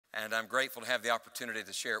and I'm grateful to have the opportunity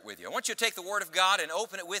to share it with you. I want you to take the Word of God and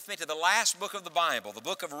open it with me to the last book of the Bible, the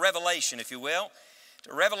book of Revelation, if you will,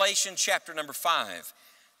 to Revelation chapter number 5.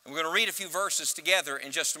 And we're going to read a few verses together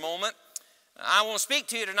in just a moment. I want to speak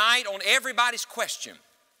to you tonight on everybody's question.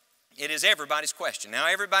 It is everybody's question. Now,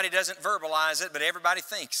 everybody doesn't verbalize it, but everybody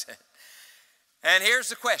thinks it. And here's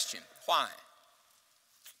the question: why?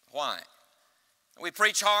 Why? We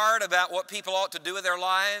preach hard about what people ought to do with their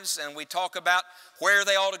lives, and we talk about where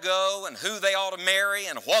they ought to go and who they ought to marry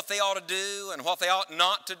and what they ought to do and what they ought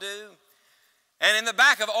not to do. And in the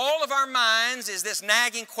back of all of our minds is this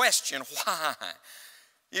nagging question: why?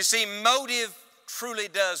 You see, motive truly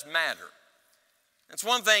does matter. It's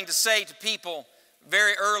one thing to say to people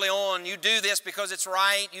very early on, you do this because it's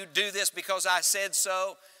right, you do this because I said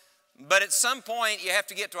so. But at some point, you have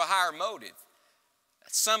to get to a higher motive.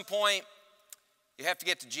 At some point, you have to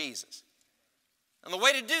get to Jesus. And the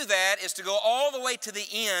way to do that is to go all the way to the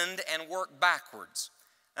end and work backwards.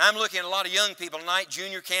 I'm looking at a lot of young people tonight,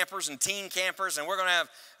 junior campers and teen campers, and we're going to have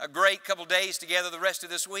a great couple days together the rest of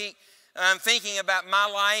this week. And I'm thinking about my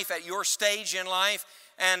life at your stage in life,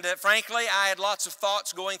 and frankly, I had lots of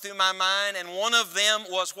thoughts going through my mind, and one of them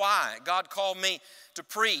was why. God called me to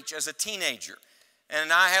preach as a teenager,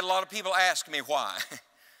 and I had a lot of people ask me why.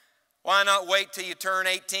 Why not wait till you turn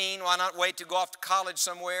 18? Why not wait to go off to college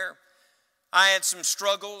somewhere? I had some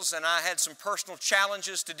struggles and I had some personal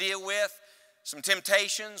challenges to deal with, some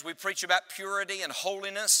temptations. We preach about purity and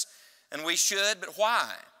holiness, and we should, but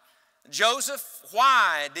why? Joseph,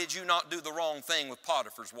 why did you not do the wrong thing with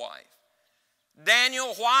Potiphar's wife?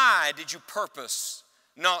 Daniel, why did you purpose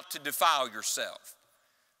not to defile yourself?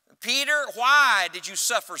 Peter, why did you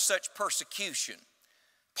suffer such persecution?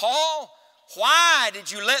 Paul, why did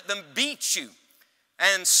you let them beat you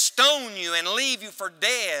and stone you and leave you for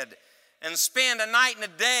dead and spend a night and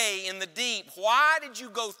a day in the deep? Why did you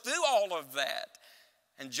go through all of that?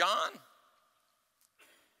 And John,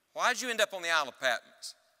 why did you end up on the Isle of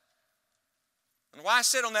Patmos? And why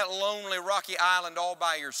sit on that lonely, rocky island all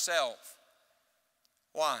by yourself?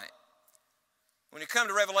 Why? When you come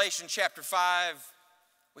to Revelation chapter 5,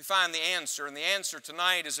 we find the answer. And the answer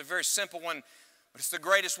tonight is a very simple one, but it's the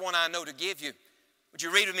greatest one I know to give you. Would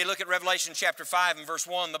you read with me? Look at Revelation chapter 5 and verse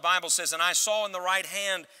 1. The Bible says, "And I saw in the right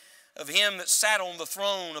hand of him that sat on the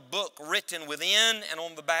throne a book written within and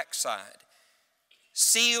on the backside,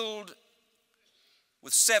 sealed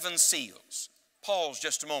with 7 seals." Pause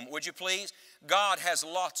just a moment, would you please? God has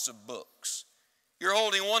lots of books. You're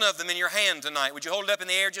holding one of them in your hand tonight. Would you hold it up in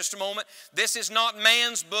the air just a moment? This is not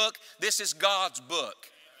man's book. This is God's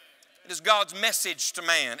book. It is God's message to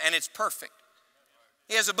man, and it's perfect.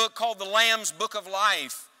 He has a book called the Lamb's Book of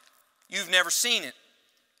Life. You've never seen it,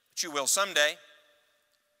 but you will someday.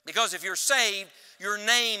 Because if you're saved, your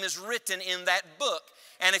name is written in that book.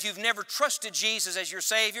 And if you've never trusted Jesus as your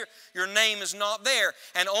Savior, your name is not there.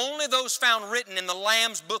 And only those found written in the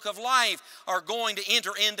Lamb's Book of Life are going to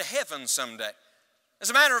enter into heaven someday. As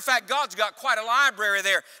a matter of fact, God's got quite a library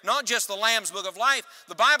there, not just the Lamb's Book of Life.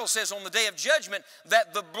 The Bible says on the day of judgment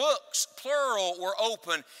that the books, plural, were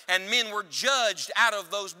open and men were judged out of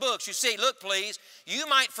those books. You see, look please, you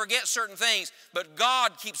might forget certain things, but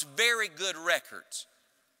God keeps very good records.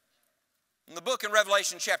 And the book in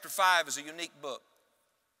Revelation chapter 5 is a unique book.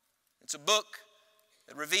 It's a book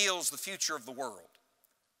that reveals the future of the world.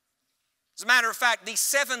 As a matter of fact, these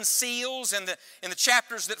 7 seals in the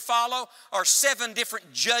chapters that follow are 7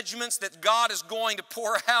 different judgments that God is going to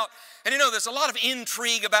pour out. And you know, there's a lot of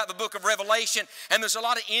intrigue about the book of Revelation, and there's a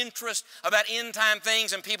lot of interest about end time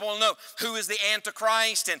things, and people will know who is the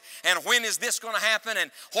Antichrist and when is this going to happen and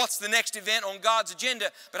what's the next event on God's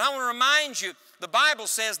agenda. But I want to remind you, the Bible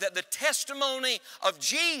says that the testimony of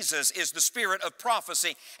Jesus is the spirit of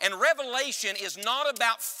prophecy, and Revelation is not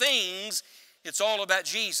about things, it's all about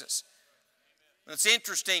Jesus. And it's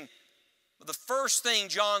interesting, but the first thing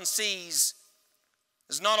John sees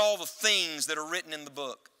is not all the things that are written in the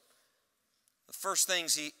book. The first thing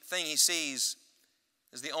he sees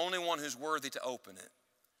is the only one who's worthy to open it.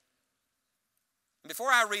 And before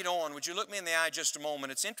I read on, would you look me in the eye just a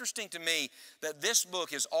moment? It's interesting to me that this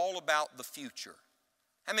book is all about the future.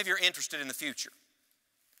 How many of you are interested in the future?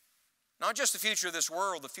 Not just the future of this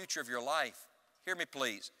world, the future of your life. Hear me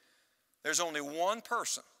please. There's only one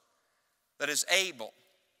person that is able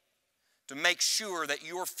to make sure that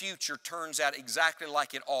your future turns out exactly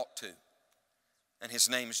like it ought to. And his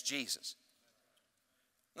name is Jesus.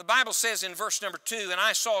 The Bible says in verse number 2, "And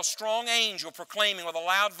I saw a strong angel proclaiming with a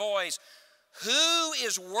loud voice, 'Who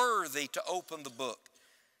is worthy to open the book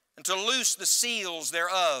and to loose the seals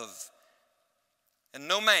thereof?' And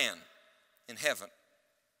no man in heaven,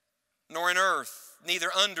 nor in earth,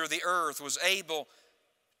 neither under the earth, was able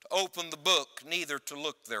to open the book, neither to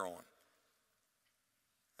look thereon.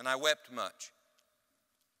 And I wept much,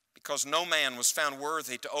 because no man was found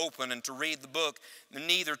worthy to open and to read the book,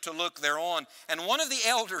 neither to look thereon. And one of the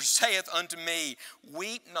elders saith unto me,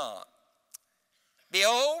 Weep not.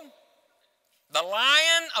 Behold, the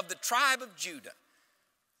Lion of the tribe of Judah,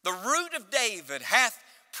 the Root of David, hath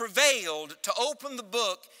prevailed to open the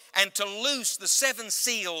book and to loose the seven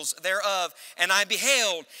seals thereof. And I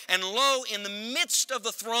beheld, and lo, in the midst of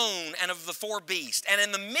the throne and of the four beasts, and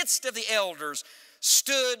in the midst of the elders,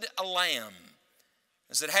 stood a lamb,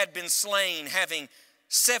 as it had been slain, having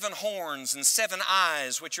 7 horns and 7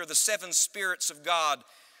 eyes, which are the 7 spirits of God,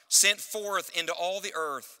 sent forth into all the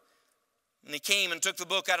earth. And he came and took the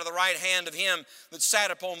book out of the right hand of him that sat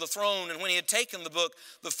upon the throne. And when he had taken the book,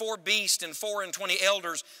 the 4 beasts and 24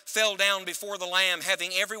 elders fell down before the Lamb, having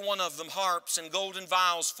every one of them harps and golden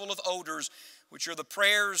vials full of odors, which are the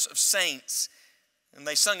prayers of saints. And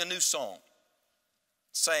they sung a new song,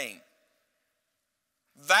 saying,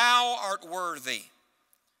 Thou art worthy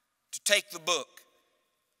to take the book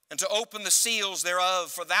and to open the seals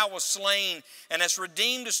thereof, for thou wast slain, and hast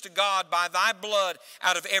redeemed us to God by thy blood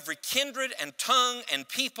out of every kindred and tongue and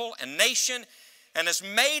people and nation, and hast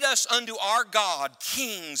made us unto our God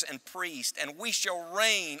kings and priests, and we shall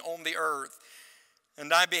reign on the earth.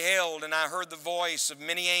 And I beheld, and I heard the voice of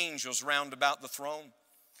many angels round about the throne,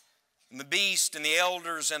 and the beast and the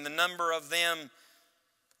elders, and the number of them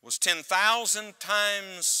was 10,000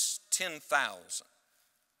 times 10,000.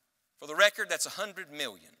 For the record, that's 100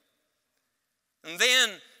 million. And then,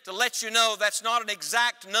 to let you know that's not an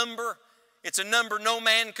exact number, it's a number no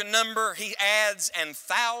man can number, he adds, and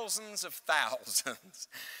thousands of thousands.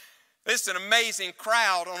 This is an amazing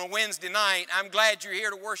crowd on a Wednesday night. I'm glad you're here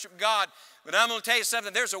to worship God. But I'm going to tell you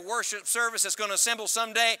something. There's a worship service that's going to assemble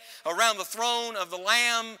someday around the throne of the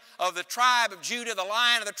Lamb of the tribe of Judah, the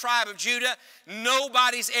Lion of the tribe of Judah.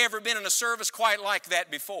 Nobody's ever been in a service quite like that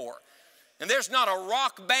before. And there's not a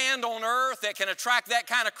rock band on earth that can attract that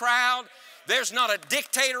kind of crowd. There's not a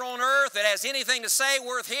dictator on earth that has anything to say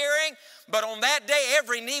worth hearing. But on that day,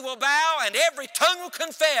 every knee will bow and every tongue will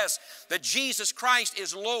confess that Jesus Christ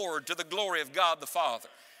is Lord, to the glory of God the Father.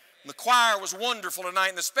 And the choir was wonderful tonight,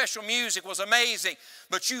 and the special music was amazing.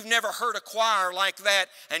 But you've never heard a choir like that,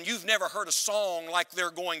 and you've never heard a song like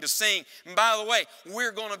they're going to sing. And by the way,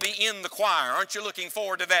 we're going to be in the choir. Aren't you looking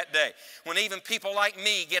forward to that day when even people like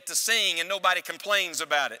me get to sing and nobody complains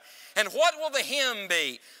about it? And what will the hymn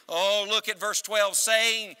be? Oh, look at verse 12,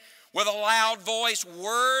 saying with a loud voice,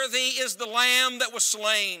 Worthy is the Lamb that was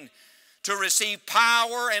slain, to receive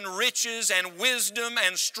power and riches and wisdom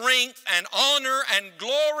and strength and honor and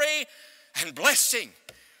glory and blessing.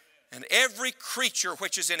 And every creature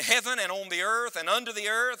which is in heaven and on the earth and under the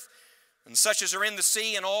earth, and such as are in the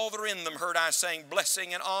sea and all that are in them, heard I saying,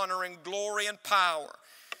 Blessing and honor and glory and power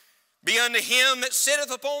be unto him that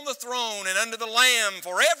sitteth upon the throne and unto the Lamb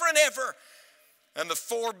forever and ever. And the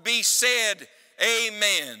 4 beasts said,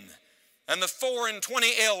 Amen. And the 24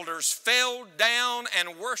 elders fell down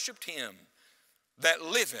and worshiped him that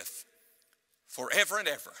liveth forever and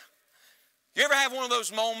ever. You ever have one of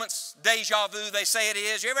those moments, deja vu they say it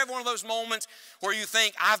is, you ever have one of those moments where you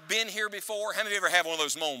think, I've been here before? How many of you ever have one of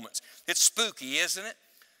those moments? It's spooky, isn't it?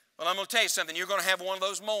 Well, I'm going to tell you something. You're going to have one of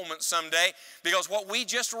those moments someday, because what we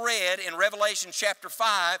just read in Revelation chapter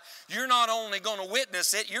 5, you're not only going to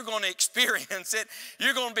witness it, you're going to experience it.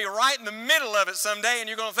 You're going to be right in the middle of it someday, and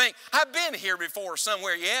you're going to think, I've been here before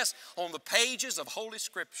somewhere. Yes, on the pages of Holy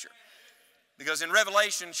Scripture. Because in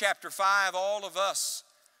Revelation chapter 5, all of us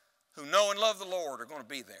who know and love the Lord are going to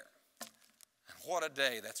be there. And what a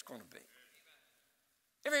day that's going to be.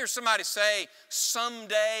 Ever hear somebody say,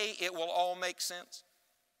 someday it will all make sense?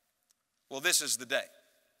 Well, this is the day.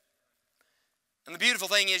 And the beautiful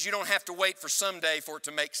thing is you don't have to wait for someday for it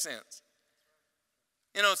to make sense.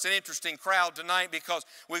 You know, it's an interesting crowd tonight because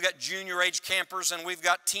we've got junior age campers and we've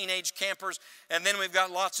got teenage campers, and then we've got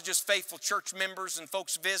lots of just faithful church members and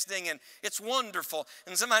folks visiting, and it's wonderful.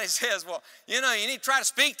 And somebody says, well, you know, you need to try to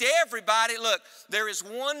speak to everybody. Look, there is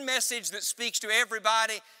one message that speaks to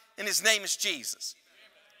everybody, and his name is Jesus.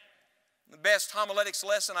 The best homiletics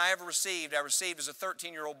lesson I ever received, I received as a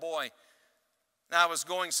 13-year-old boy. Now, I was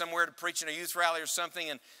going somewhere to preach in a youth rally or something,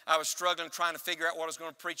 and I was struggling trying to figure out what I was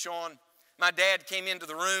going to preach on. My dad came into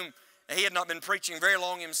the room, and he had not been preaching very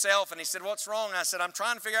long himself, and he said, what's wrong? I said, I'm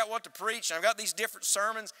trying to figure out what to preach, and I've got these different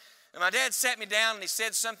sermons. And my dad sat me down, and he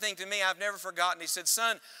said something to me I've never forgotten. He said,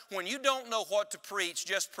 son, when you don't know what to preach,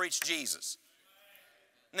 just preach Jesus.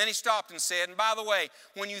 And then he stopped and said, and by the way,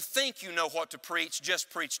 when you think you know what to preach, just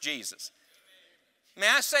preach Jesus. May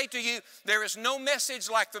I say to you, there is no message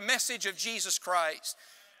like the message of Jesus Christ.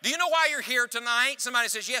 Do you know why you're here tonight? Somebody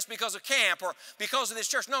says, yes, because of camp or because of this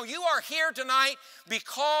church. No, you are here tonight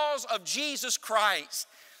because of Jesus Christ.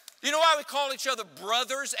 Do you know why we call each other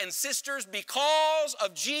brothers and sisters? Because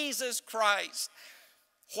of Jesus Christ.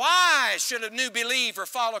 Why should a new believer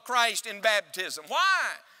follow Christ in baptism? Why?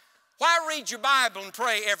 Why read your Bible and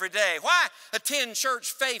pray every day? Why attend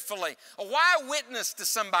church faithfully? Or why witness to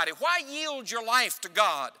somebody? Why yield your life to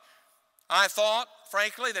God? I thought,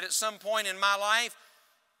 frankly, that at some point in my life,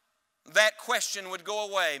 that question would go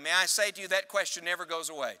away. May I say to you, that question never goes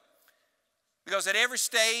away. Because at every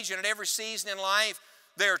stage and at every season in life,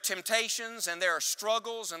 there are temptations and there are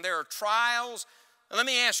struggles and there are trials. And let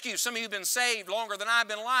me ask you, some of you have been saved longer than I've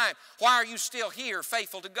been alive. Why are you still here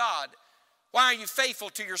faithful to God? Why are you faithful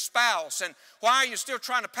to your spouse? And why are you still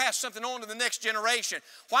trying to pass something on to the next generation?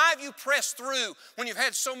 Why have you pressed through when you've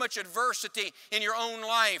had so much adversity in your own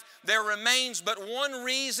life? There remains but one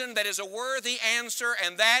reason that is a worthy answer,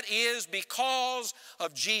 and that is because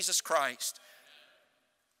of Jesus Christ.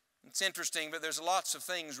 It's interesting, but there's lots of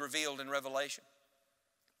things revealed in Revelation.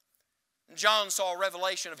 John saw a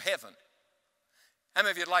revelation of heaven. How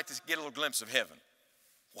many of you would like to get a little glimpse of heaven?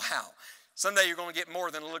 Wow. Someday you're going to get more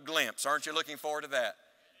than a little glimpse. Aren't you looking forward to that?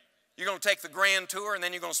 You're going to take the grand tour and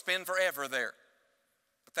then you're going to spend forever there.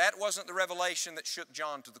 But that wasn't the revelation that shook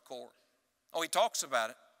John to the core. Oh, he talks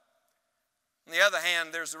about it. On the other hand,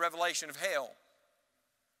 there's the revelation of hell.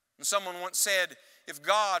 And someone once said, if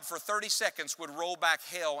God for 30 seconds would roll back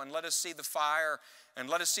hell and let us see the fire and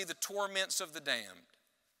let us see the torments of the damned,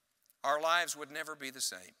 our lives would never be the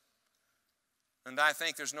same. And I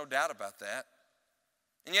think there's no doubt about that.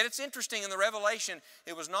 And yet it's interesting, in the revelation,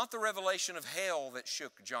 it was not the revelation of hell that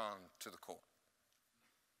shook John to the core.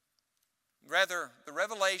 Rather, the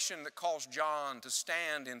revelation that caused John to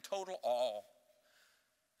stand in total awe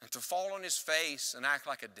and to fall on his face and act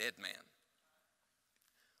like a dead man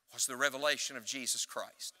was the revelation of Jesus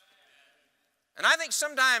Christ. And I think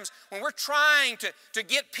sometimes when we're trying to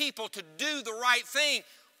get people to do the right thing,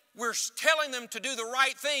 we're telling them to do the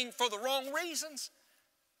right thing for the wrong reasons.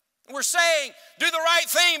 We're saying, do the right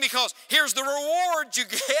thing because here's the reward you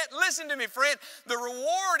get. Listen to me, friend. The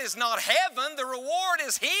reward is not heaven. The reward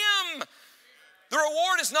is Him. The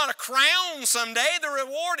reward is not a crown someday. The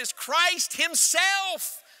reward is Christ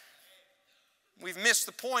Himself. We've missed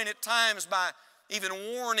the point at times by even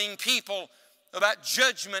warning people about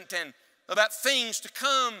judgment and about things to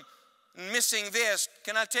come, and missing this.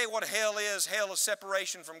 Can I tell you what hell is? Hell is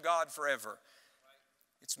separation from God forever.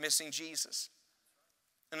 It's missing Jesus.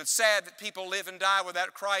 And it's sad that people live and die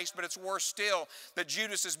without Christ, but it's worse still that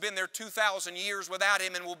Judas has been there 2,000 years without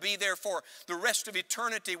Him and will be there for the rest of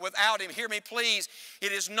eternity without Him. Hear me, please.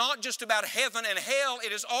 It is not just about heaven and hell.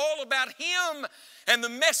 It is all about Him. And the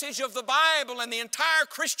message of the Bible and the entire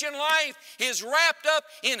Christian life is wrapped up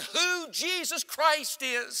in who Jesus Christ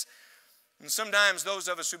is. And sometimes those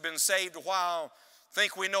of us who've been saved a while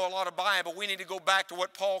think we know a lot of Bible. We need to go back to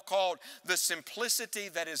what Paul called the simplicity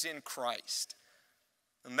that is in Christ.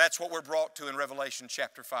 And that's what we're brought to in Revelation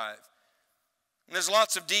chapter 5. And there's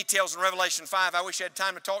lots of details in Revelation 5 I wish I had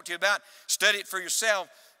time to talk to you about. Study it for yourself.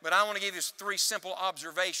 But I want to give you 3 simple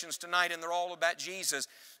observations tonight, and they're all about Jesus.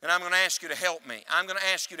 And I'm going to ask you to help me. I'm going to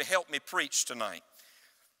ask you to help me preach tonight.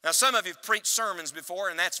 Now, some of you have preached sermons before,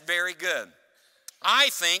 and that's very good. I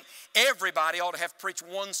think everybody ought to have preached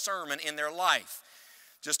one sermon in their life.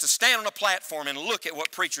 Just to stand on a platform and look at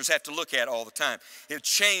what preachers have to look at all the time. It'll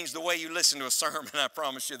change the way you listen to a sermon, I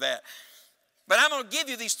promise you that. But I'm going to give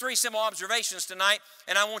you these 3 simple observations tonight,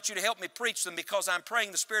 and I want you to help me preach them because I'm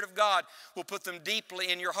praying the Spirit of God will put them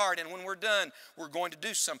deeply in your heart. And when we're done, we're going to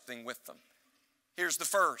do something with them. Here's the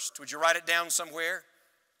first. Would you write it down somewhere?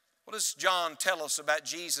 What does John tell us about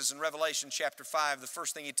Jesus in Revelation chapter 5? The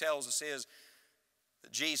first thing he tells us is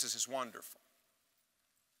that Jesus is wonderful.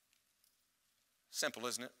 Simple,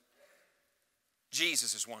 isn't it?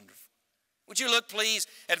 Jesus is wonderful. Would you look, please,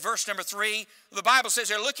 at verse number 3? The Bible says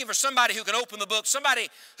they're looking for somebody who can open the book, somebody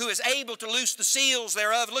who is able to loose the seals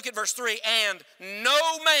thereof. Look at verse 3. And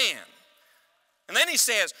no man. And then he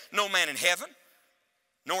says, no man in heaven,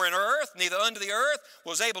 nor in earth, neither under the earth,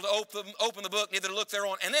 was able to open the book, neither to look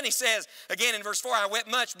thereon. And then he says, again in verse 4, I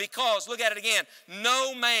wept much because, look at it again,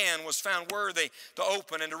 no man was found worthy to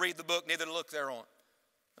open and to read the book, neither to look thereon.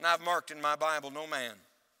 And I've marked in my Bible, no man.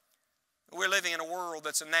 We're living in a world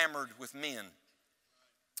that's enamored with men.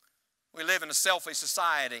 We live in a selfish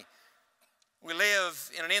society. We live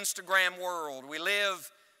in an Instagram world. We live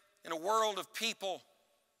in a world of people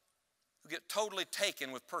who get totally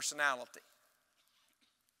taken with personality.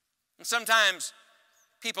 And sometimes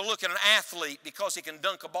People look at an athlete because he can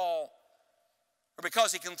dunk a ball, or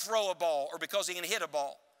because he can throw a ball, or because he can hit a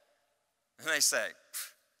ball. And they say,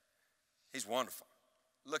 he's wonderful.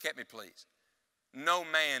 Look at me, please. No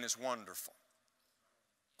man is wonderful.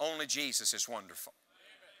 Only Jesus is wonderful.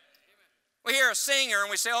 We hear a singer and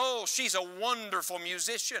we say, oh, she's a wonderful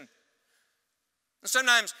musician. And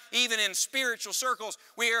sometimes even in spiritual circles,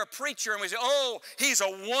 we hear a preacher and we say, oh, he's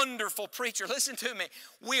a wonderful preacher. Listen to me.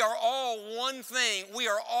 We are all one thing. We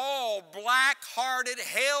are all black-hearted,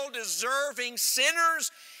 hell-deserving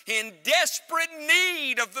sinners in desperate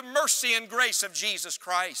need of the mercy and grace of Jesus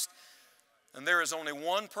Christ. And there is only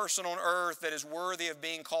one person on earth that is worthy of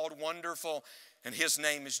being called wonderful, and his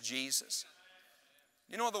name is Jesus.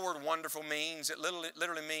 You know what the word wonderful means? It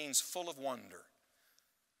literally means full of wonder.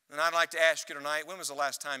 And I'd like to ask you tonight, when was the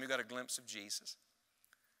last time you got a glimpse of Jesus?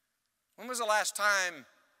 When was the last time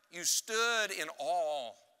you stood in awe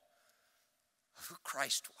of who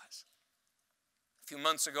Christ was? A few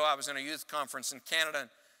months ago, I was in a youth conference in Canada, and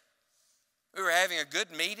we were having a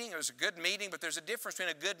good meeting. It was a good meeting, but there's a difference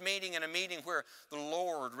between a good meeting and a meeting where the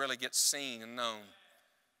Lord really gets seen and known.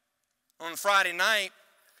 On Friday night,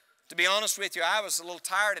 to be honest with you, I was a little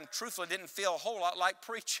tired and truthfully didn't feel a whole lot like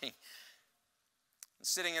preaching.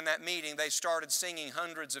 Sitting in that meeting, they started singing,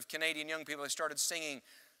 hundreds of Canadian young people, they started singing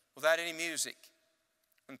without any music.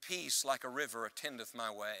 When peace like a river attendeth my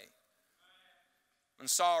way. When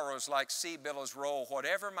sorrows like sea billows roll,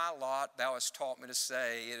 whatever my lot thou hast taught me to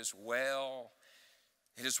say, it is well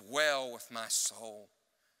with my soul.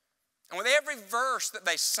 And with every verse that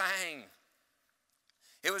they sang,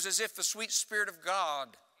 it was as if the sweet Spirit of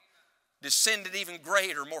God descended even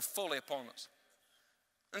greater, more fully upon us.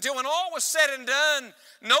 Until when all was said and done,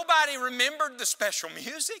 nobody remembered the special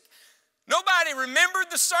music. Nobody remembered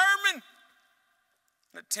the sermon.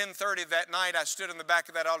 At 10:30 that night, I stood in the back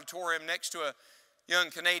of that auditorium next to a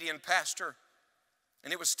young Canadian pastor,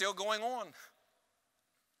 and it was still going on.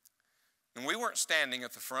 And we weren't standing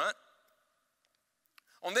at the front.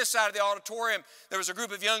 On this side of the auditorium, there was a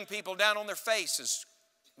group of young people down on their faces,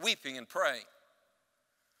 weeping and praying.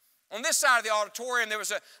 On this side of the auditorium, there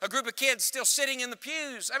was a group of kids still sitting in the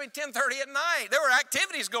pews. 10:30 at night. There were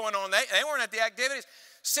activities going on. They weren't at the activities,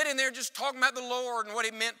 sitting there just talking about the Lord and what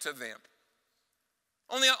He meant to them.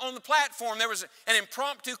 On the platform, there was an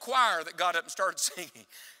impromptu choir that got up and started singing.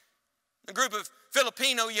 A group of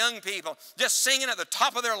Filipino young people just singing at the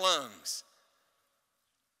top of their lungs.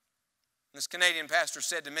 This Canadian pastor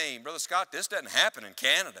said to me, Brother Scott, this doesn't happen in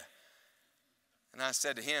Canada. And I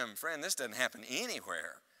said to him, friend, this doesn't happen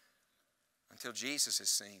anywhere until Jesus is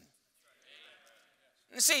seen.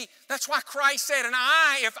 And see, that's why Christ said, and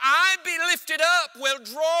if I be lifted up, will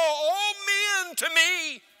draw all men to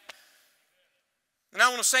me. And I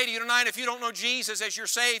want to say to you tonight, if you don't know Jesus as your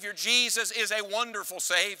Savior, Jesus is a wonderful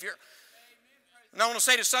Savior. And I want to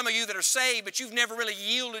say to some of you that are saved, but you've never really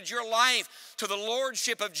yielded your life to the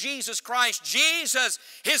Lordship of Jesus Christ, Jesus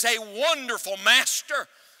is a wonderful Master.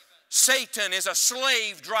 Satan is a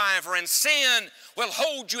slave driver, and sin will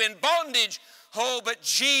hold you in bondage. Oh, but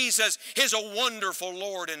Jesus is a wonderful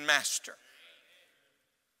Lord and Master.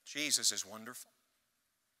 Jesus is wonderful.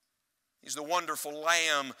 He's the wonderful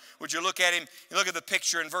Lamb. Would you look at Him? You look at the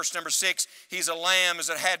picture in verse number 6. He's a lamb as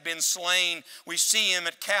it had been slain. We see Him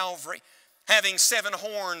at Calvary. Having 7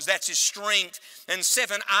 horns, that's His strength, and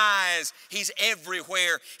 7 eyes, He's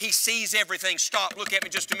everywhere. He sees everything. Stop, look at me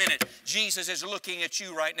just a minute. Jesus is looking at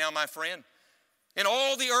you right now, my friend. In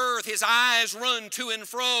all the earth, His eyes run to and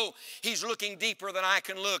fro. He's looking deeper than I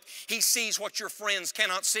can look. He sees what your friends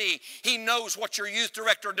cannot see. He knows what your youth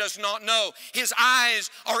director does not know. His eyes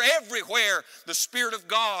are everywhere. The Spirit of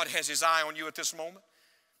God has His eye on you at this moment.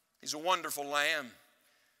 He's a wonderful Lamb.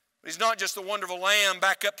 But He's not just the wonderful Lamb.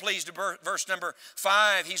 Back up, please, to verse number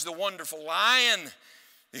 5. He's the wonderful Lion.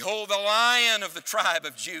 Behold, the Lion of the tribe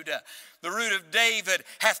of Judah. The root of David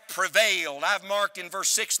hath prevailed. I've marked in verse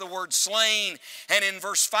 6 the word slain, and in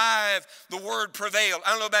verse 5 the word prevailed.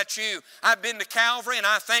 I don't know about you. I've been to Calvary, and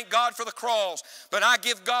I thank God for the cross. But I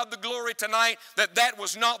give God the glory tonight that that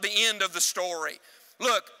was not the end of the story.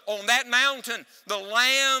 Look, on that mountain, the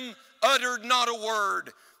Lamb uttered not a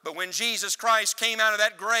word. But when Jesus Christ came out of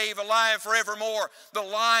that grave alive forevermore, the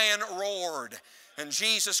Lion roared. And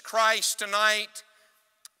Jesus Christ tonight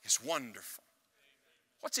is wonderful.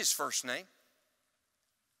 What's His first name?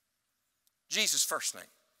 Jesus' first name.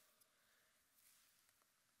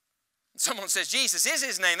 Someone says Jesus is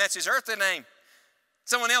His name. That's His earthly name.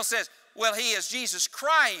 Someone else says, well, He is Jesus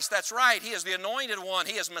Christ. That's right. He is the anointed one.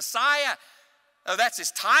 He is Messiah. Oh, that's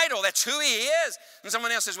His title. That's who He is. And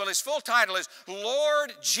someone else says, well, His full title is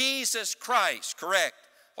Lord Jesus Christ. Correct.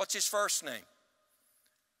 What's His first name?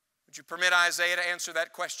 Would you permit Isaiah to answer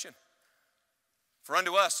that question? For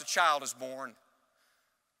unto us a child is born.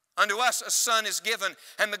 Unto us a son is given,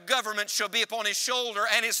 and the government shall be upon his shoulder,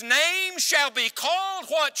 and his name shall be called,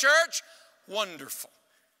 what, church? Wonderful.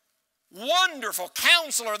 Wonderful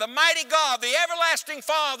Counselor, the mighty God, the everlasting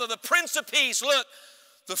Father, the Prince of Peace. Look,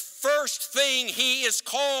 the first thing he is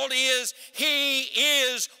called is, he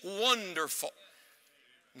is wonderful.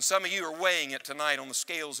 And some of you are weighing it tonight on the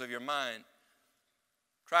scales of your mind,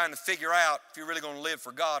 trying to figure out if you're really going to live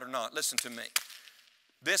for God or not. Listen to me.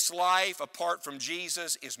 This life apart from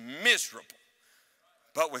Jesus is miserable.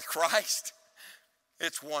 But with Christ,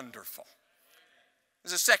 it's wonderful.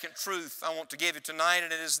 There's a second truth I want to give you tonight,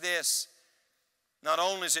 and it is this. Not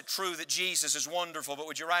only is it true that Jesus is wonderful, but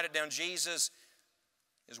would you write it down? Jesus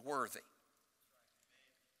is worthy.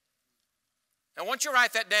 Now, once you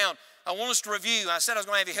write that down, I want us to review. I said I was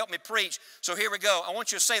going to have you help me preach, so here we go. I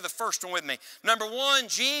want you to say the first one with me. Number one,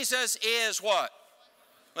 Jesus is what?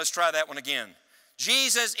 Let's try that one again.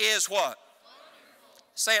 Jesus is what? Wonderful.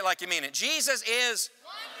 Say it like you mean it. Jesus is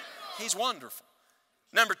wonderful. He's wonderful.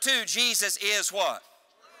 Number two, Jesus is what?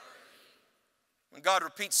 When God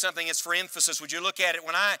repeats something, it's for emphasis. Would you look at it?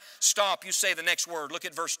 When I stop, you say the next word. Look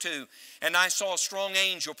at verse 2. And I saw a strong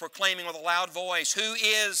angel proclaiming with a loud voice, who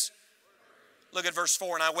is? Look at verse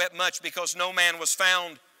 4. And I wept much because no man was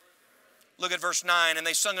found. Look at verse 9. And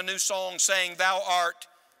they sung a new song saying, thou art.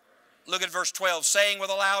 Look at verse 12. Saying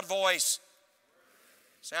with a loud voice.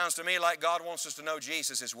 Sounds to me like God wants us to know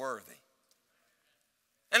Jesus is worthy.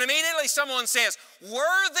 And immediately someone says,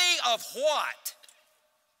 worthy of what?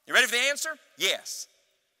 You ready for the answer? Yes.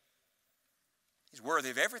 He's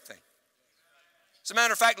worthy of everything. As a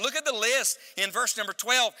matter of fact, look at the list in verse number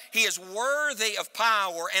 12. He is worthy of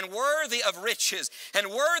power and worthy of riches and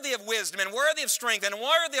worthy of wisdom and worthy of strength and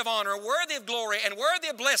worthy of honor and worthy of glory and worthy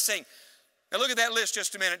of blessing. Now look at that list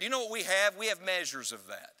just a minute. Do you know what we have? We have measures of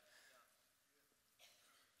that.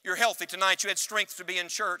 You're healthy tonight. You had strength to be in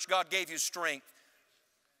church. God gave you strength.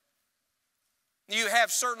 You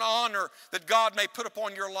have certain honor that God may put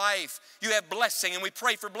upon your life. You have blessing, and we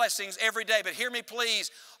pray for blessings every day. But hear me,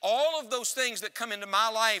 please. All of those things that come into my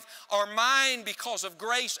life are mine because of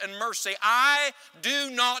grace and mercy. I do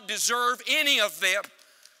not deserve any of them,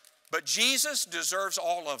 but Jesus deserves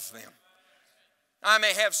all of them. I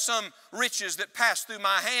may have some riches that pass through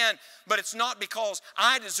my hand, but it's not because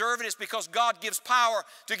I deserve it. It's because God gives power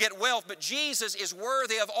to get wealth. But Jesus is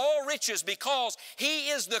worthy of all riches because He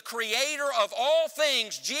is the creator of all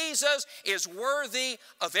things. Jesus is worthy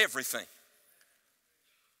of everything.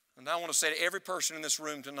 And I want to say to every person in this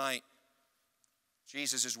room tonight,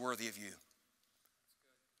 Jesus is worthy of you.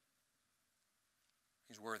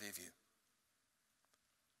 He's worthy of you.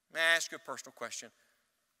 May I ask you a personal question?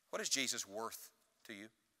 What is Jesus worth to you?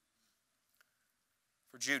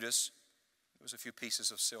 For Judas, it was a few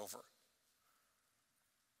pieces of silver.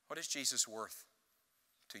 What is Jesus worth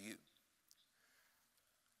to you?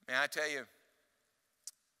 May I tell you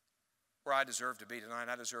where I deserve to be tonight?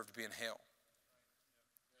 I deserve to be in hell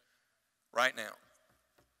right now.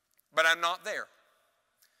 But I'm not there.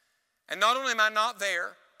 And not only am I not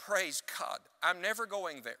there, praise God, I'm never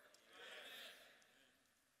going there.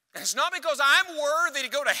 And it's not because I'm worthy to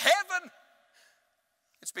go to heaven.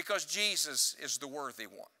 It's because Jesus is the worthy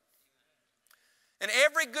one. And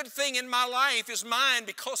every good thing in my life is mine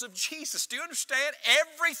because of Jesus. Do you understand?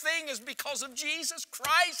 Everything is because of Jesus.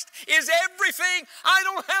 Christ is everything. I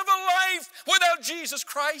don't have a life without Jesus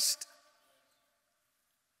Christ.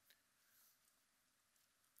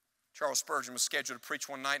 Charles Spurgeon was scheduled to preach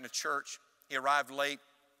one night in a church. He arrived late.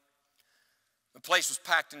 The place was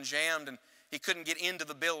packed and jammed, and he couldn't get into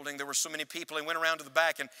the building. There were so many people. He went around to the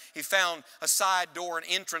back, and he found a side door, an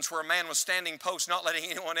entrance where a man was standing post, not letting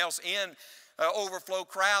anyone else in. Overflow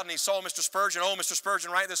crowd, and he saw Mr. Spurgeon. Oh, Mr.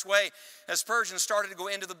 Spurgeon, right this way. As Spurgeon started to go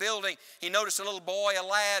into the building, he noticed a little boy, a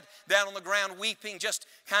lad, down on the ground weeping, just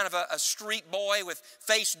kind of a street boy with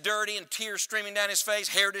face dirty and tears streaming down his face,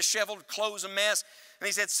 hair disheveled, clothes a mess. And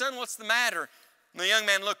he said, son, what's the matter? And the young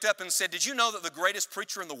man looked up and said, did you know that the greatest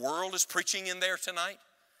preacher in the world is preaching in there tonight?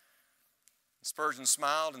 Spurgeon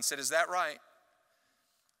smiled and said, is that right?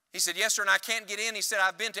 He said, yes, sir, and I can't get in. He said,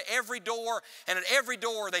 I've been to every door, and at every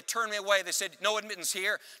door they turned me away. They said, no admittance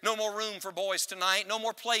here, no more room for boys tonight, no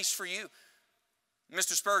more place for you.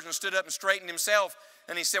 Mr. Spurgeon stood up and straightened himself,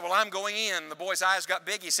 and he said, well, I'm going in. The boy's eyes got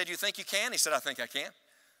big. He said, you think you can? He said, I think I can.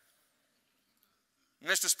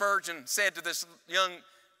 Mr. Spurgeon said to this young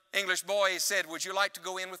English boy, he said, would you like to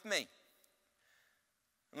go in with me?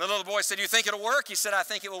 And the little boy said, you think it'll work? He said, I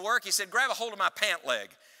think it will work. He said, grab a hold of my pant leg.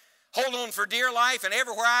 Hold on for dear life, and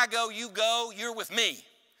everywhere I go, you're with me.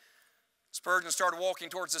 Spurgeon started walking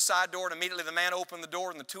towards the side door, and immediately the man opened the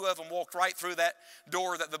door, and the two of them walked right through that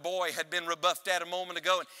door that the boy had been rebuffed at a moment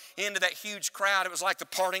ago, and into that huge crowd. It was like the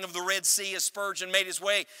parting of the Red Sea as Spurgeon made his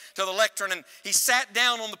way to the lectern, and he sat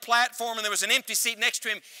down on the platform, and there was an empty seat next to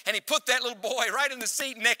him, and he put that little boy right in the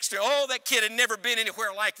seat next to him. Oh, that kid had never been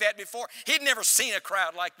anywhere like that before. He'd never seen a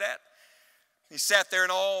crowd like that. He sat there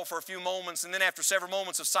in awe for a few moments, and then after several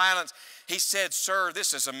moments of silence, he said, "Sir,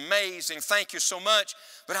 this is amazing. Thank you so much.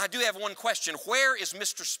 But I do have one question. Where is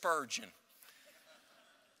Mr. Spurgeon?"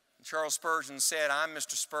 And Charles Spurgeon said, "I'm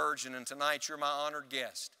Mr. Spurgeon, and tonight you're my honored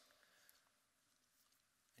guest.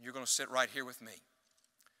 And you're going to sit right here with me."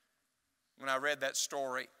 When I read that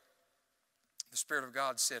story, the Spirit of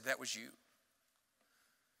God said, "That was you."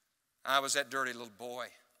 I was that dirty little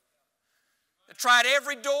boy that tried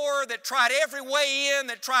every door, that tried every way in,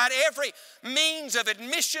 that tried every means of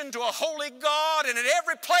admission to a holy God, and at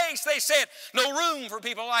every place they said, "No room for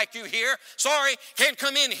people like you here. Sorry, can't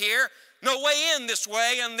come in here. No way in this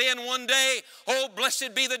way." And then one day, oh,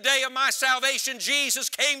 blessed be the day of my salvation, Jesus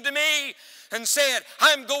came to me and said,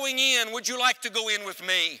 "I'm going in. Would you like to go in with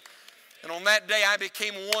me?" And on that day I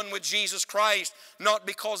became one with Jesus Christ, not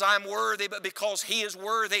because I'm worthy, but because He is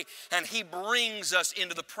worthy, and He brings us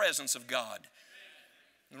into the presence of God.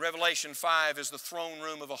 And Revelation 5 is the throne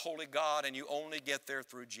room of a holy God, and you only get there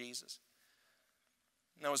through Jesus.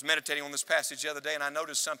 And I was meditating on this passage the other day, and I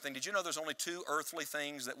noticed something. Did you know there's only two earthly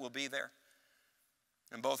things that will be there?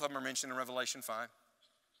 And both of them are mentioned in Revelation 5.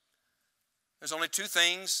 There's only two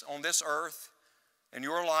things on this earth in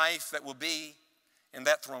your life that will be in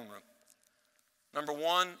that throne room. Number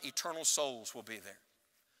one, eternal souls will be there.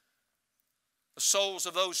 The souls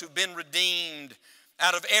of those who've been redeemed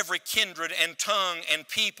out of every kindred and tongue and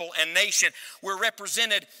people and nation. We're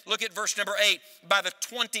represented, look at verse number 8, by the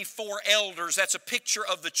 24 elders. That's a picture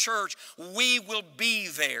of the church. We will be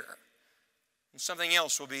there. And something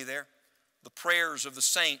else will be there. The prayers of the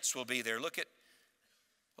saints will be there. Look at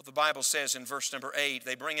what the Bible says in verse number 8.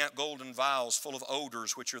 They bring out golden vials full of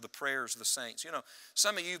odors, which are the prayers of the saints. You know,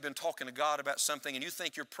 some of you have been talking to God about something, and you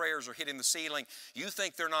think your prayers are hitting the ceiling. You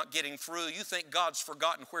think they're not getting through. You think God's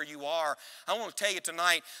forgotten where you are. I want to tell you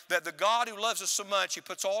tonight that the God who loves us so much, He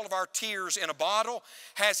puts all of our tears in a bottle,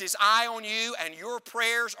 has His eye on you, and your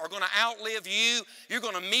prayers are going to outlive you. You're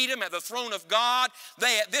going to meet Him at the throne of God.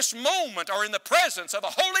 They, at this moment, are in the presence of a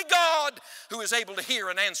holy God who is able to hear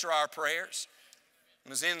and answer our prayers.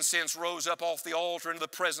 And as incense rose up off the altar into the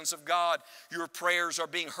presence of God, your prayers are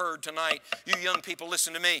being heard tonight. You young people,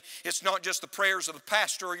 listen to me. It's not just the prayers of the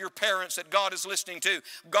pastor or your parents that God is listening to.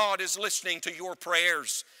 God is listening to your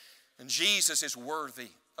prayers. And Jesus is worthy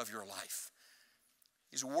of your life.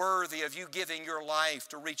 He's worthy of you giving your life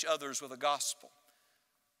to reach others with the gospel.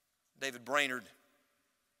 David Brainerd,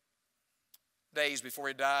 days before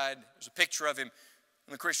he died, there's a picture of him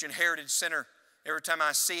in the Christian Heritage Center. Every time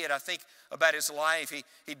I see it, I think about his life.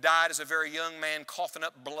 He died as a very young man, coughing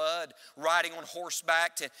up blood, riding on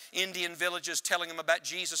horseback to Indian villages, telling them about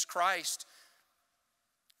Jesus Christ.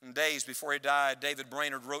 And days before he died, David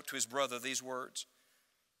Brainerd wrote to his brother these words: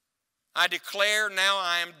 "I declare now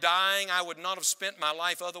I am dying. I would not have spent my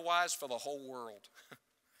life otherwise for the whole world."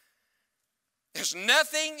 There's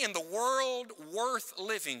nothing in the world worth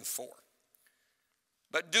living for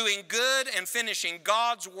but doing good and finishing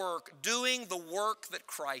God's work, doing the work that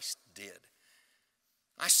Christ did.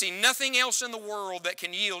 I see nothing else in the world that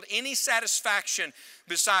can yield any satisfaction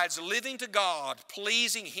besides living to God,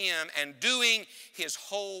 pleasing Him, and doing His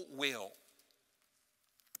whole will.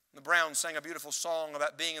 The Browns sang a beautiful song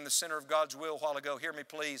about being in the center of God's will a while ago. Hear me,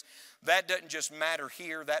 please. That doesn't just matter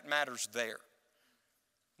here, that matters there.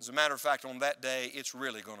 As a matter of fact, on that day, it's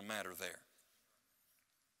really going to matter there.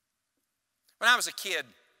 When I was a kid,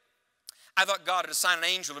 I thought God had assigned an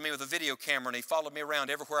angel to me with a video camera, and He followed me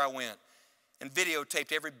around everywhere I went and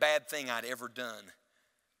videotaped every bad thing I'd ever done.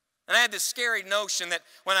 And I had this scary notion that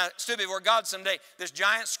when I stood before God someday, this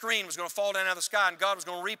giant screen was going to fall down out of the sky, and God was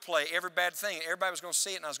going to replay every bad thing. Everybody was going to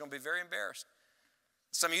see it, and I was going to be very embarrassed.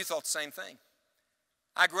 Some of you thought the same thing.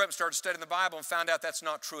 I grew up and started studying the Bible and found out that's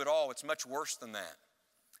not true at all. It's much worse than that.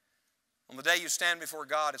 On the day you stand before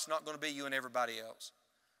God, it's not going to be you and everybody else.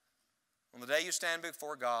 On the day you stand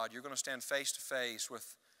before God, you're going to stand face to face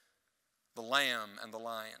with the Lamb and the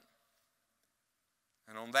Lion.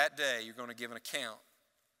 And on that day, you're going to give an account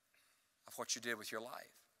of what you did with your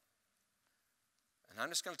life. And I'm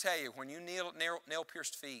just going to tell you, when you kneel at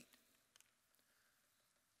nail-pierced feet,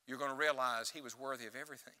 you're going to realize He was worthy of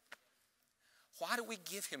everything. Why do we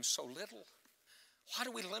give Him so little? Why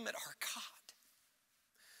do we limit our God?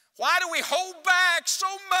 Why do we hold back so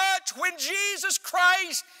much when Jesus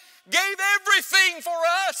Christ gave everything for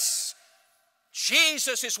us?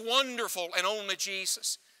 Jesus is wonderful and only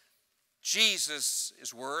Jesus. Jesus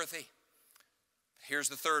is worthy. Here's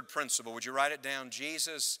the third principle. Would you write it down?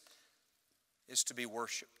 Jesus is to be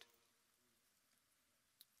worshiped.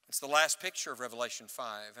 It's the last picture of Revelation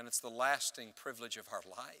 5, and it's the lasting privilege of our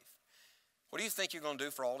life. What do you think you're going to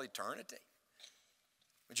do for all eternity?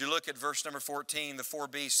 Would you look at verse number 14? The 4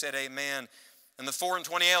 beasts said, Amen. And the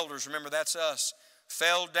 24 elders, remember that's us,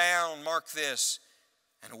 fell down, mark this,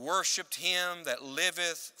 and worshiped him that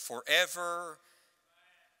liveth forever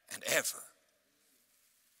and ever.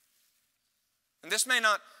 And this may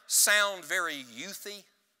not sound very youthy,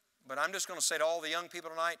 but I'm just going to say to all the young people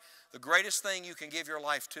tonight, the greatest thing you can give your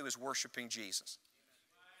life to is worshiping Jesus.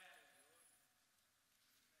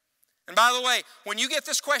 And by the way, when you get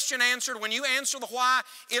this question answered, when you answer the why,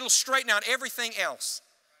 it'll straighten out everything else.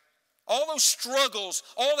 All those struggles,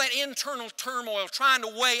 all that internal turmoil trying to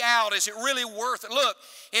weigh out, is it really worth it? Look,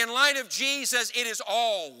 in light of Jesus, it is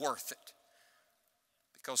all worth it.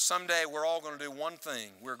 Because someday we're all going to do one thing.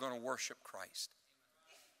 We're going to worship Christ.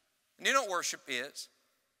 And you know what worship is?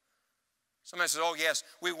 Somebody says, oh yes,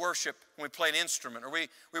 we worship when we play an instrument, or we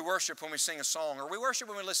worship when we sing a song, or we worship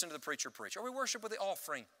when we listen to the preacher preach, or we worship with the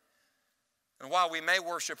offering. And while we may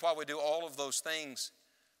worship, while we do all of those things,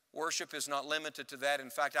 worship is not limited to that.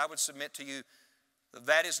 In fact, I would submit to you that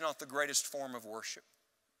that is not the greatest form of worship.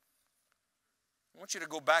 I want you to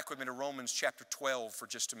go back with me to Romans chapter 12 for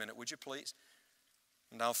just a minute, would you please?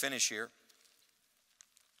 And I'll finish here.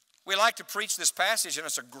 We like to preach this passage, and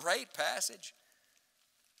it's a great passage.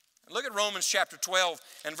 Look at Romans chapter 12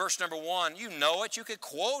 and verse number 1. You know it. You could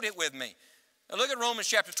quote it with me. Now look at Romans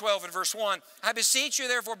chapter 12 and verse 1. I beseech you,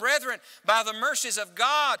 therefore, brethren, by the mercies of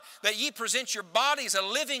God, that ye present your bodies a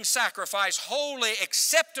living sacrifice, holy,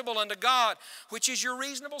 acceptable unto God, which is your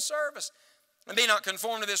reasonable service. And be not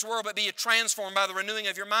conformed to this world, but be ye transformed by the renewing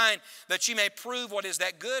of your mind, that ye may prove what is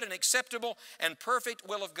that good and acceptable and perfect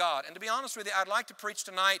will of God. And to be honest with you, I'd like to preach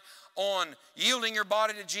tonight on yielding your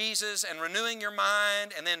body to Jesus and renewing your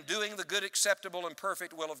mind and then doing the good, acceptable, and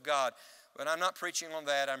perfect will of God. But I'm not preaching on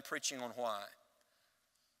that. I'm preaching on why.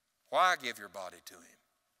 Why give your body to Him?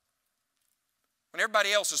 When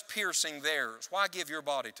everybody else is piercing theirs, why give your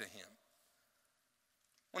body to Him?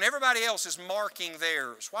 When everybody else is marking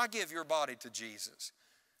theirs, why give your body to Jesus?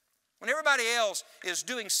 When everybody else is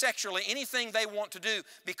doing sexually anything they want to do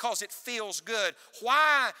because it feels good,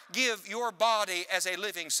 why give your body as a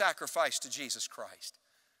living sacrifice to Jesus Christ?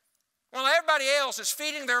 While everybody else is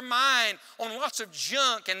feeding their mind on lots of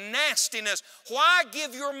junk and nastiness, why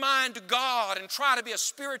give your mind to God and try to be a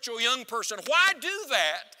spiritual young person? Why do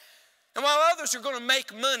that? And while others are going to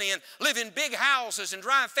make money and live in big houses and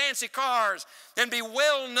drive fancy cars and be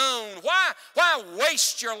well known, why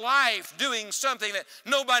waste your life doing something that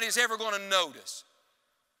nobody's ever going to notice?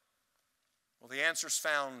 Well, the answer's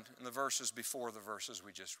found in the verses before the verses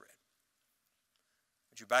we just read.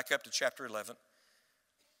 Would you back up to chapter 11?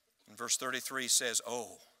 And verse 33 says,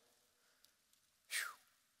 oh,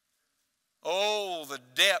 the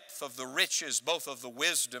depth of the riches, both of the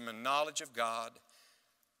wisdom and knowledge of God.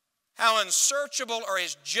 How unsearchable are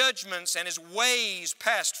His judgments and His ways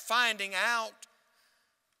past finding out.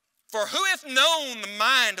 For who hath known the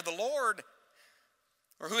mind of the Lord?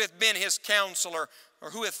 Or who hath been His counselor?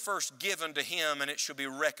 Or who hath first given to Him, and it shall be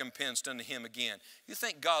recompensed unto Him again? You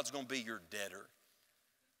think God's going to be your debtor?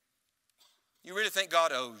 You really think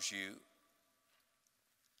God owes you?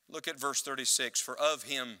 Look at verse 36. For of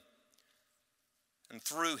Him, and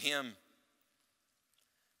through Him,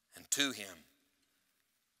 and to Him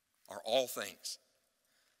are all things.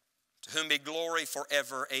 To whom be glory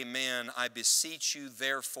forever. Amen. I beseech you,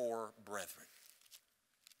 therefore, brethren.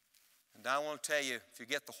 And I want to tell you, if you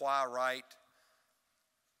get the why right,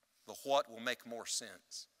 the what will make more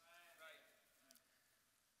sense.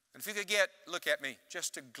 And if you could get, look at me,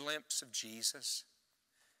 just a glimpse of Jesus,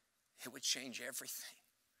 it would change everything.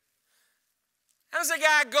 How does a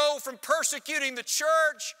guy go from persecuting the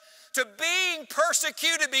church to being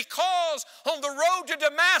persecuted because on the road to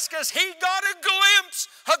Damascus he got a glimpse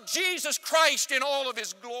of Jesus Christ in all of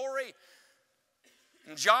His glory?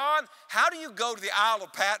 And John, how do you go to the Isle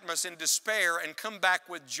of Patmos in despair and come back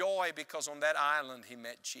with joy because on that island he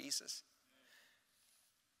met Jesus?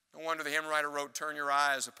 No wonder the hymn writer wrote, turn your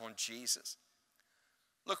eyes upon Jesus.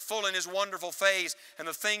 Look full in His wonderful face, and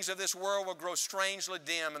the things of this world will grow strangely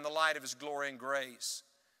dim in the light of His glory and grace.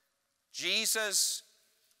 Jesus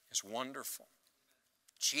is wonderful.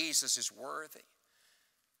 Jesus is worthy.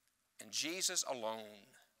 And Jesus alone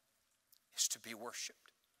is to be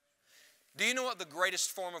worshiped. Do you know what the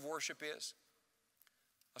greatest form of worship is?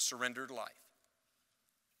 A surrendered life.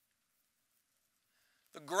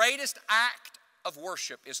 The greatest act of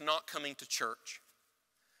worship is not coming to church.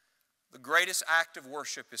 The greatest act of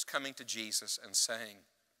worship is coming to Jesus and saying,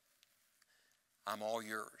 I'm all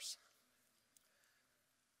yours.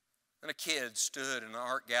 And a kid stood in an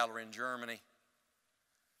art gallery in Germany,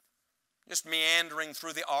 just meandering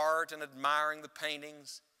through the art and admiring the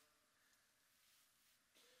paintings.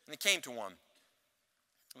 And he came to one.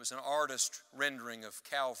 It was an artist rendering of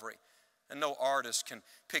Calvary. And no artist can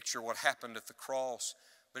picture what happened at the cross,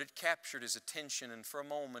 but it captured his attention, and for a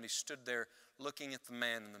moment he stood there looking at the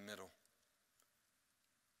man in the middle.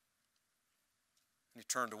 And he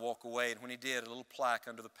turned to walk away, and when he did, a little plaque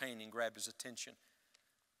under the painting grabbed his attention.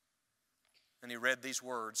 And he read these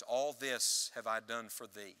words, all this have I done for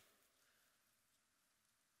thee.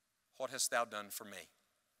 What hast thou done for me?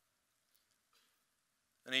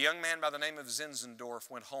 And a young man by the name of Zinzendorf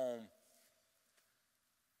went home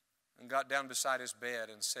and got down beside his bed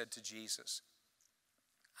and said to Jesus,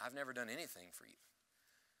 I've never done anything for you.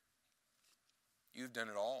 You've done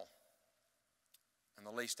it all. And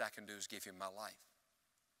the least I can do is give you my life.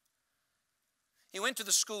 He went to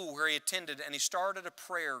the school where he attended and he started a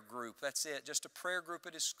prayer group. That's it, just a prayer group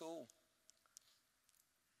at his school.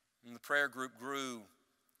 And the prayer group grew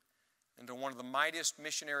into one of the mightiest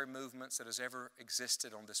missionary movements that has ever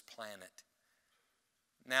existed on this planet,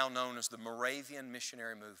 now known as the Moravian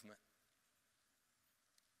Missionary Movement.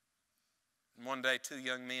 And one day, two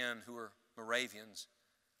young men who were Moravians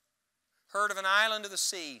heard of an island of the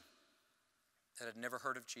sea that had never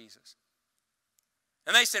heard of Jesus.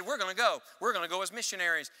 And they said, we're going to go. We're going to go as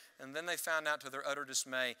missionaries. And then they found out to their utter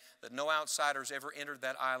dismay that no outsiders ever entered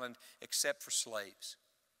that island except for slaves.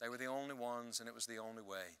 They were the only ones, and it was the only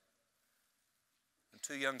way. And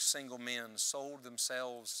two young single men sold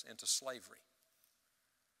themselves into slavery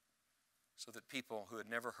so that people who had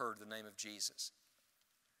never heard the name of Jesus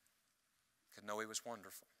could know he was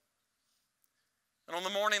wonderful. And on the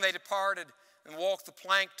morning they departed and walked the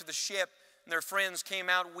plank to the ship, and their friends came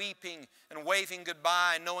out weeping and waving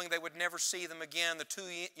goodbye, knowing they would never see them again. The two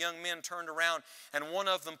young men turned around, and one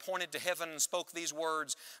of them pointed to heaven and spoke these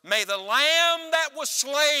words, May the Lamb that was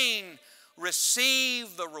slain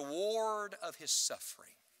receive the reward of his suffering.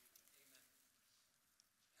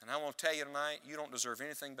 And I want to tell you tonight, you don't deserve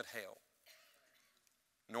anything but hell.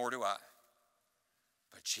 Nor do I.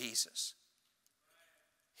 But Jesus,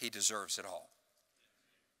 he deserves it all.